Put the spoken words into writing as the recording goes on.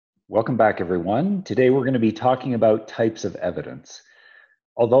Welcome back, everyone. Today we're going to be talking about types of evidence.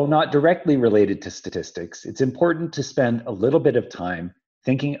 Although not directly related to statistics, it's important to spend a little bit of time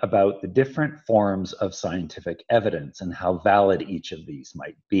thinking about the different forms of scientific evidence and how valid each of these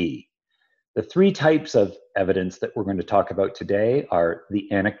might be. The three types of evidence that we're going to talk about today are the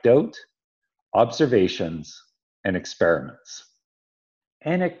anecdote, observations, and experiments.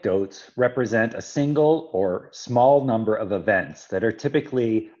 Anecdotes represent a single or small number of events that are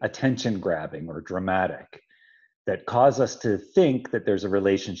typically attention-grabbing or dramatic, that cause us to think that there's a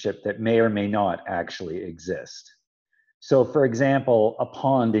relationship that may or may not actually exist. So, for example, a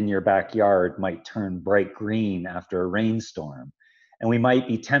pond in your backyard might turn bright green after a rainstorm, and we might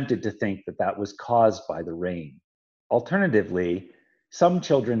be tempted to think that that was caused by the rain. Alternatively, some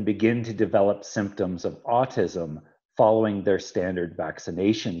children begin to develop symptoms of autism following their standard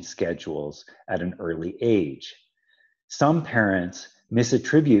vaccination schedules at an early age. Some parents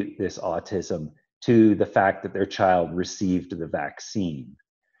misattribute this autism to the fact that their child received the vaccine.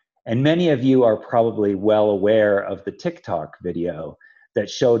 And many of you are probably well aware of the TikTok video that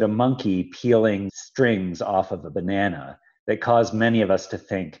showed a monkey peeling strings off of a banana that caused many of us to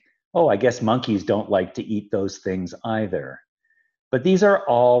think, oh, I guess monkeys don't like to eat those things either. But these are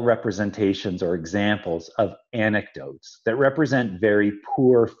all representations or examples of anecdotes that represent very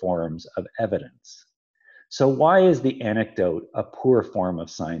poor forms of evidence. So why is the anecdote a poor form of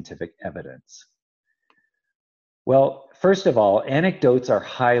scientific evidence? Well, first of all, anecdotes are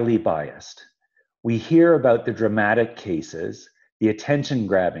highly biased. We hear about the dramatic cases, the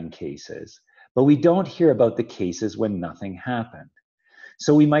attention-grabbing cases, but we don't hear about the cases when nothing happened.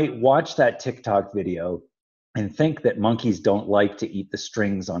 So we might watch that TikTok video and think that monkeys don't like to eat the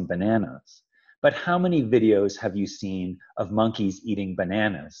strings on bananas. But how many videos have you seen of monkeys eating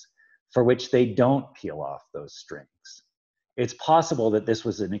bananas for which they don't peel off those strings? It's possible that this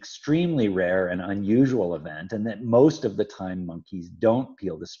was an extremely rare and unusual event, and that most of the time monkeys don't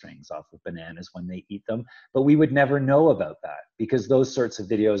peel the strings off of bananas when they eat them, but we would never know about that because those sorts of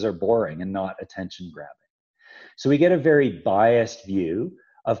videos are boring and not attention-grabbing. So we get a very biased view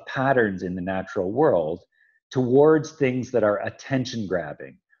of patterns in the natural world towards things that are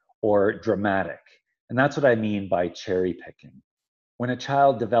attention-grabbing or dramatic. And that's what I mean by cherry picking. When a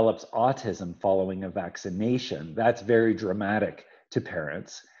child develops autism following a vaccination, that's very dramatic to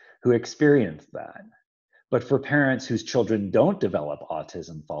parents who experience that. But for parents whose children don't develop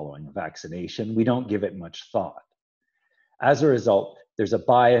autism following a vaccination, we don't give it much thought. As a result, there's a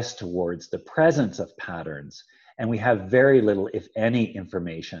bias towards the presence of patterns, and we have very little, if any,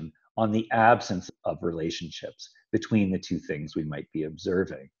 information on the absence of relationships between the two things we might be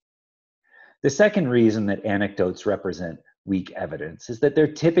observing. The second reason that anecdotes represent weak evidence is that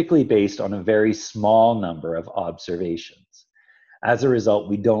they're typically based on a very small number of observations. As a result,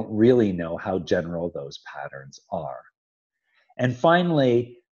 we don't really know how general those patterns are. And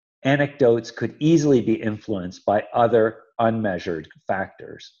finally, anecdotes could easily be influenced by other unmeasured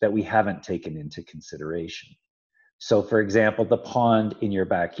factors that we haven't taken into consideration. So for example, the pond in your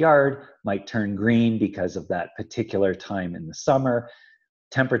backyard might turn green because of that particular time in the summer.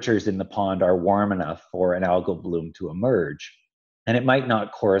 Temperatures in the pond are warm enough for an algal bloom to emerge, and it might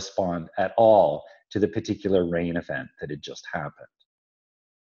not correspond at all to the particular rain event that had just happened.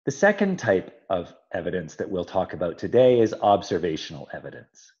 The second type of evidence that we'll talk about today is observational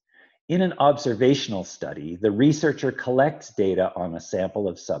evidence. In an observational study, the researcher collects data on a sample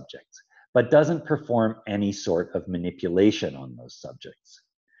of subjects, but doesn't perform any sort of manipulation on those subjects.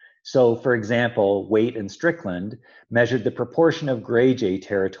 So, for example, Waite and Strickland measured the proportion of grey jay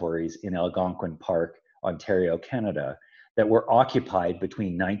territories in Algonquin Park, Ontario, Canada, that were occupied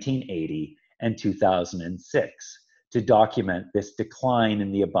between 1980 and 2006 to document this decline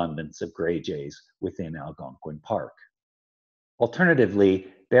in the abundance of grey jays within Algonquin Park. Alternatively,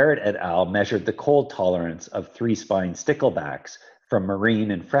 Barrett et al. Measured the cold tolerance of three-spined sticklebacks from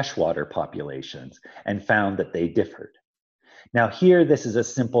marine and freshwater populations and found that they differed. Now here, this is a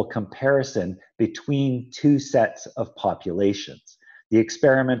simple comparison between two sets of populations. The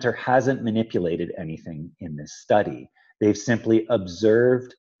experimenter hasn't manipulated anything in this study. They've simply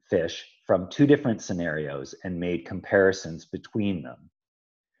observed fish from two different scenarios and made comparisons between them.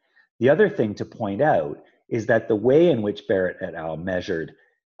 The other thing to point out is that the way in which Barrett et al. Measured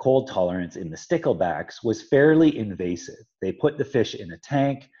cold tolerance in the sticklebacks was fairly invasive. They put the fish in a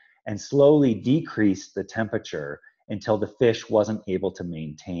tank and slowly decreased the temperature until the fish wasn't able to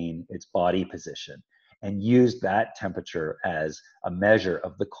maintain its body position, and used that temperature as a measure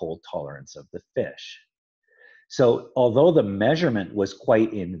of the cold tolerance of the fish. So although the measurement was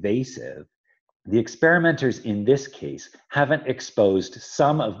quite invasive, The experimenters in this case haven't exposed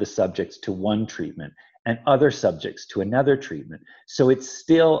some of the subjects to one treatment and other subjects to another treatment, so it's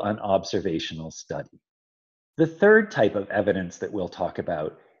still an observational study. The third type of evidence that we'll talk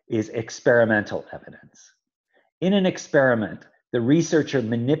about is experimental evidence. In an experiment, the researcher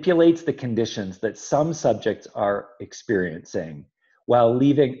manipulates the conditions that some subjects are experiencing while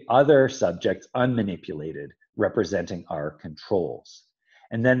leaving other subjects unmanipulated, representing our controls.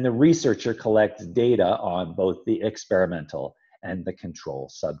 And then the researcher collects data on both the experimental and the control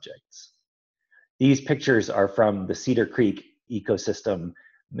subjects. These pictures are from the Cedar Creek ecosystem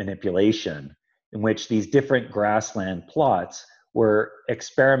manipulation, in which these different grassland plots were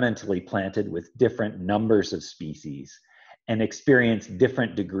experimentally planted with different numbers of species and experienced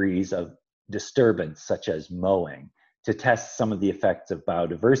different degrees of disturbance, such as mowing, to test some of the effects of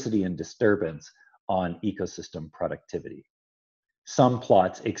biodiversity and disturbance on ecosystem productivity. Some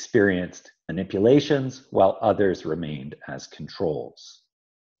plots experienced manipulations, while others remained as controls.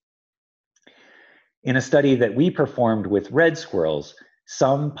 In a study that we performed with red squirrels,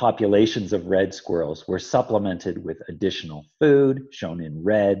 some populations of red squirrels were supplemented with additional food, shown in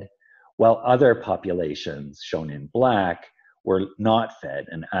red, while other populations, shown in black, were not fed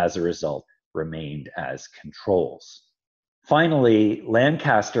and as a result remained as controls. Finally,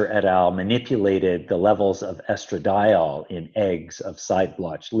 Lancaster et al. Manipulated the levels of estradiol in eggs of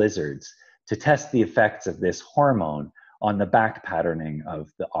side-blotched lizards to test the effects of this hormone on the back patterning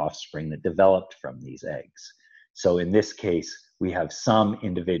of the offspring that developed from these eggs. So in this case, we have some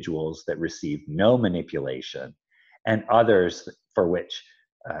individuals that received no manipulation and others for which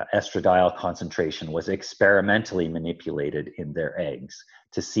estradiol concentration was experimentally manipulated in their eggs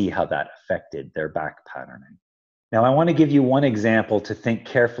to see how that affected their back patterning. Now, I want to give you one example to think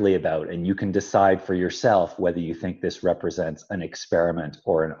carefully about, and you can decide for yourself whether you think this represents an experiment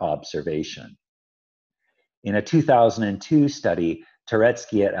or an observation. In a 2002 study,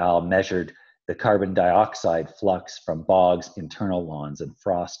 Turetsky et al. Measured the carbon dioxide flux from bogs, internal lawns, and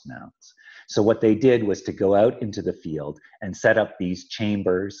frost mounds. So what they did was to go out into the field and set up these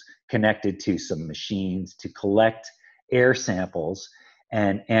chambers connected to some machines to collect air samples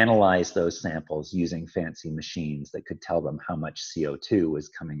and analyze those samples using fancy machines that could tell them how much CO2 was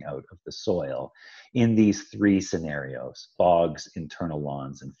coming out of the soil in these three scenarios: bogs, internal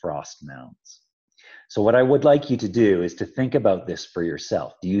lawns, and frost mounds. So what I would like you to do is to think about this for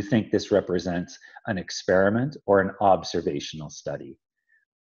yourself. Do you think this represents an experiment or an observational study?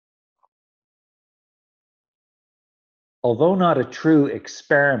 Although not a true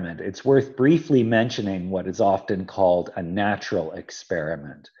experiment, it's worth briefly mentioning what is often called a natural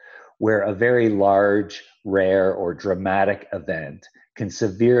experiment, where a very large, rare, or dramatic event can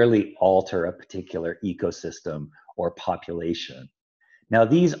severely alter a particular ecosystem or population. Now,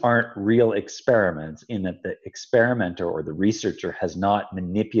 these aren't real experiments in that the experimenter or the researcher has not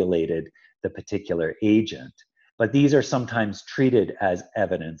manipulated the particular agent, but these are sometimes treated as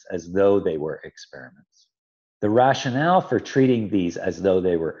evidence as though they were experiments. The rationale for treating these as though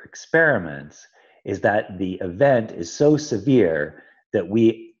they were experiments is that the event is so severe that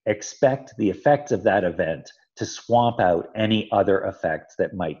we expect the effects of that event to swamp out any other effects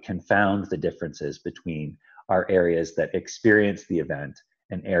that might confound the differences between our areas that experienced the event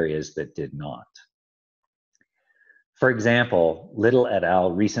and areas that did not. For example, Little et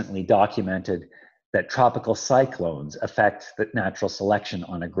al. Recently documented that tropical cyclones affect the natural selection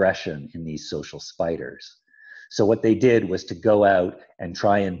on aggression in these social spiders. So what they did was to go out and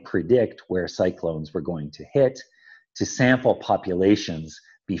try and predict where cyclones were going to hit, to sample populations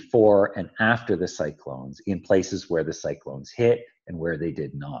before and after the cyclones in places where the cyclones hit and where they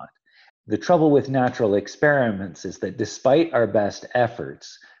did not. The trouble with natural experiments is that despite our best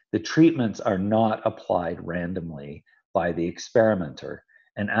efforts, the treatments are not applied randomly by the experimenter.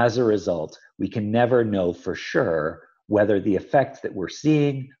 And as a result, we can never know for sure whether the effects that we're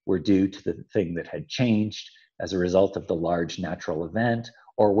seeing were due to the thing that had changed as a result of the large natural event,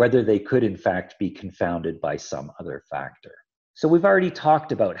 or whether they could in fact be confounded by some other factor. So we've already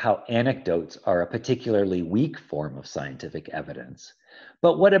talked about how anecdotes are a particularly weak form of scientific evidence.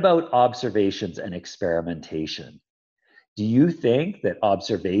 But what about observations and experimentation? Do you think that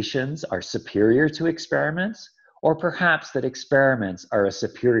observations are superior to experiments, or perhaps that experiments are a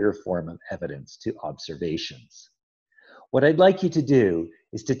superior form of evidence to observations? What I'd like you to do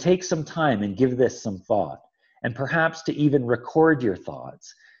is to take some time and give this some thought, and perhaps to even record your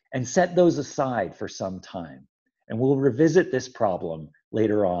thoughts and set those aside for some time. And we'll revisit this problem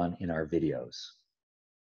later on in our videos.